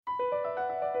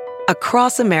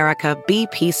Across America,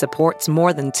 BP supports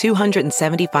more than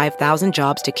 275,000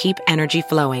 jobs to keep energy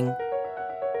flowing.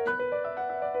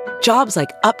 Jobs like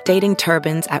updating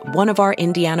turbines at one of our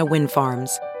Indiana wind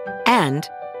farms and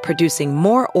producing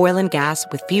more oil and gas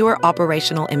with fewer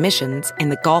operational emissions in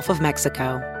the Gulf of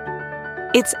Mexico.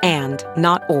 It's and,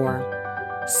 not or.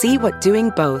 See what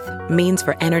doing both means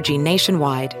for energy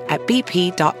nationwide at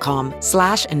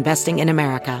bp.com/investing in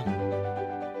America.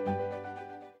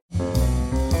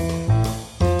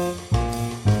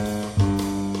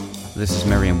 This is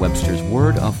Merriam-Webster's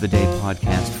Word of the Day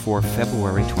podcast for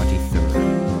February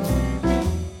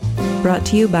 23rd. Brought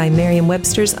to you by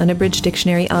Merriam-Webster's Unabridged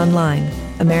Dictionary Online,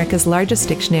 America's largest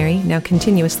dictionary, now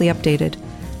continuously updated.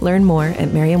 Learn more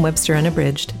at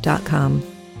merriam-websterunabridged.com.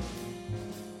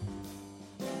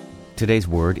 Today's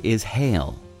word is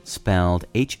Hale, spelled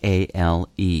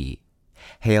H-A-L-E.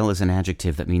 Hale is an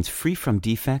adjective that means free from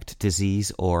defect,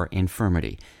 disease, or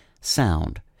infirmity.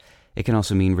 Sound. It can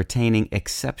also mean retaining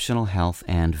exceptional health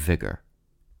and vigor.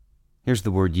 Here's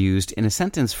the word used in a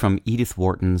sentence from Edith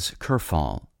Wharton's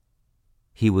Kerfol.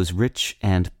 He was rich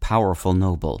and powerful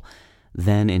noble,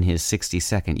 then in his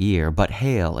 62nd year, but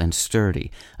hale and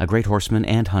sturdy, a great horseman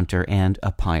and hunter, and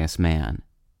a pious man.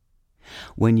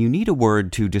 When you need a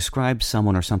word to describe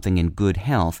someone or something in good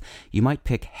health, you might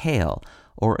pick hale,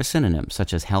 or a synonym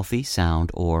such as healthy,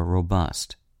 sound, or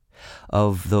robust.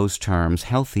 Of those terms,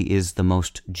 healthy is the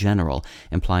most general,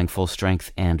 implying full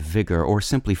strength and vigor, or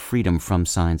simply freedom from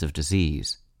signs of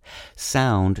disease.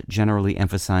 Sound generally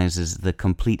emphasizes the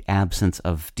complete absence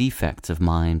of defects of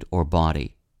mind or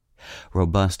body.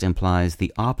 Robust implies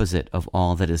the opposite of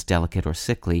all that is delicate or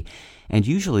sickly, and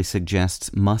usually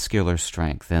suggests muscular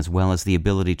strength as well as the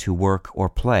ability to work or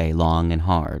play long and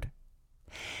hard.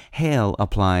 Hale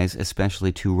applies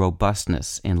especially to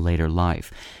robustness in later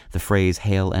life. The phrase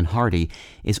hale and hearty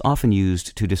is often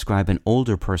used to describe an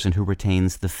older person who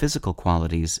retains the physical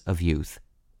qualities of youth.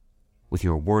 With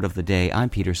your Word of the Day, I'm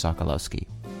Peter Sokolowski.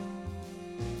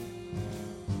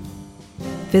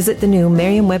 Visit the new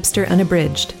Merriam-Webster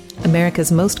Unabridged,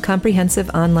 America's most comprehensive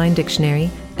online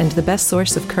dictionary and the best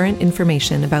source of current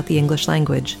information about the English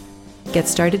language. Get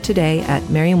started today at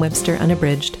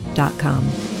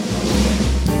merriam-websterunabridged.com.